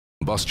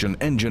combustion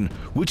engine,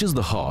 which is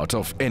the heart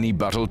of any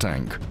battle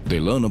tank. They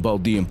learn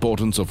about the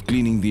importance of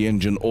cleaning the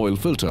engine oil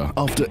filter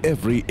after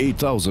every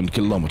 8,000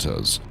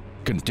 kilometers.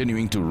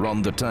 Continuing to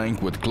run the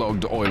tank with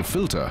clogged oil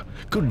filter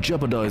could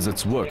jeopardize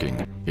its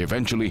working.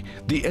 Eventually,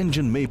 the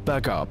engine may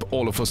pack up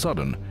all of a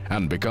sudden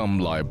and become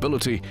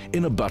liability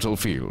in a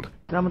battlefield.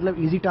 इतना मतलब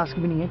easy task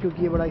भी नहीं है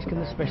क्योंकि ये बड़ा इसके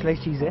अंदर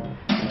specialized चीज़ है.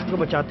 उसको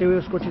बचाते हुए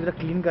उसको अच्छी तरह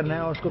clean करना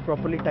है और उसको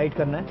properly tight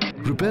करना है.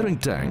 Repairing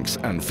tanks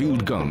and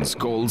field guns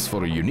calls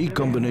for a unique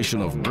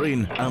combination of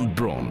brain and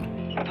brawn.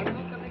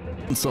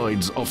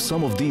 Sides of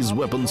some of these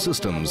weapon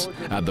systems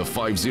at the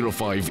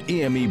 505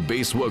 EME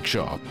base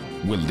workshop.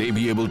 Will they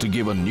be able to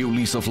give a new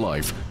lease of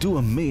life to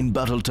a main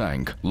battle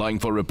tank lying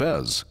for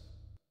repairs?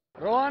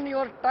 Rohan,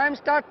 your time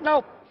start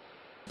now.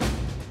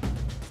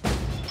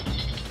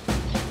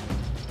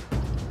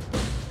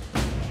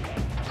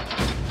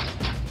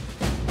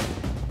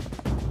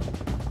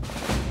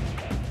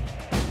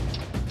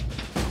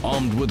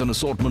 Armed with an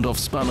assortment of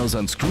spanners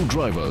and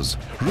screwdrivers,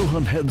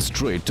 Rohan heads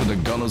straight to the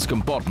gunner's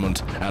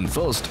compartment and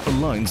first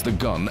aligns the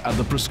gun at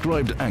the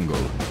prescribed angle.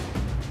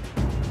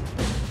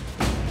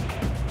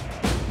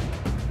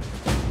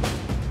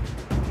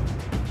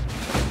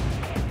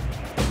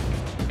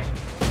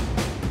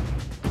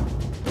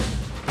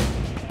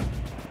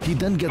 He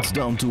then gets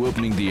down to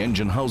opening the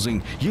engine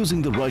housing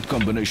using the right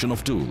combination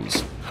of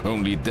tools.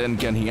 Only then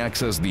can he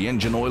access the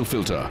engine oil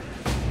filter.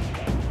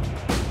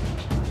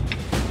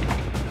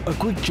 A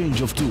quick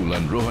change of tool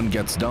and Rohan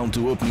gets down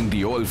to opening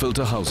the oil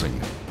filter housing.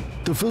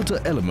 The filter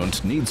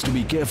element needs to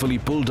be carefully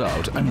pulled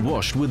out and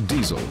washed with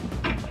diesel.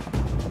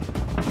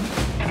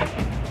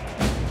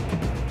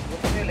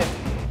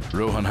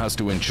 Rohan has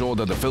to ensure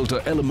that the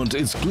filter element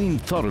is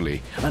cleaned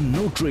thoroughly and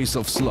no trace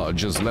of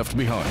sludge is left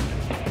behind.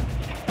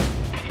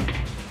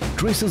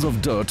 Traces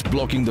of dirt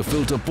blocking the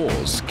filter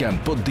pores can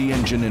put the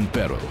engine in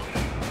peril.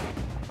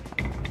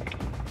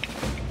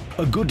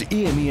 A good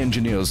EME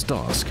engineer's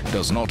task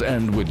does not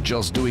end with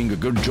just doing a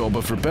good job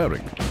of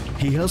repairing.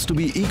 He has to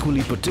be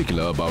equally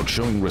particular about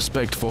showing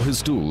respect for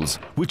his tools,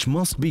 which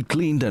must be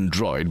cleaned and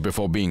dried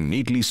before being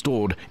neatly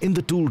stored in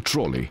the tool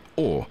trolley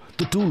or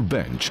the tool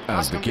bench,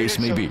 as the case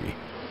may be.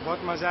 बहुत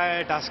मज़ा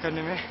आया task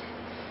करने में.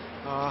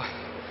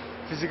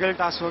 Physical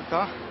task work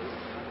था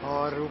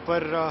और ऊपर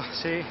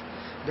से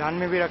ध्यान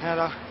में भी रखना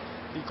था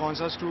कि कौन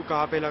सा स्क्रू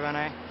कहाँ पे लगाना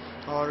है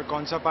और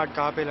कौन सा पार्ट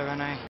कहाँ पे लगाना है.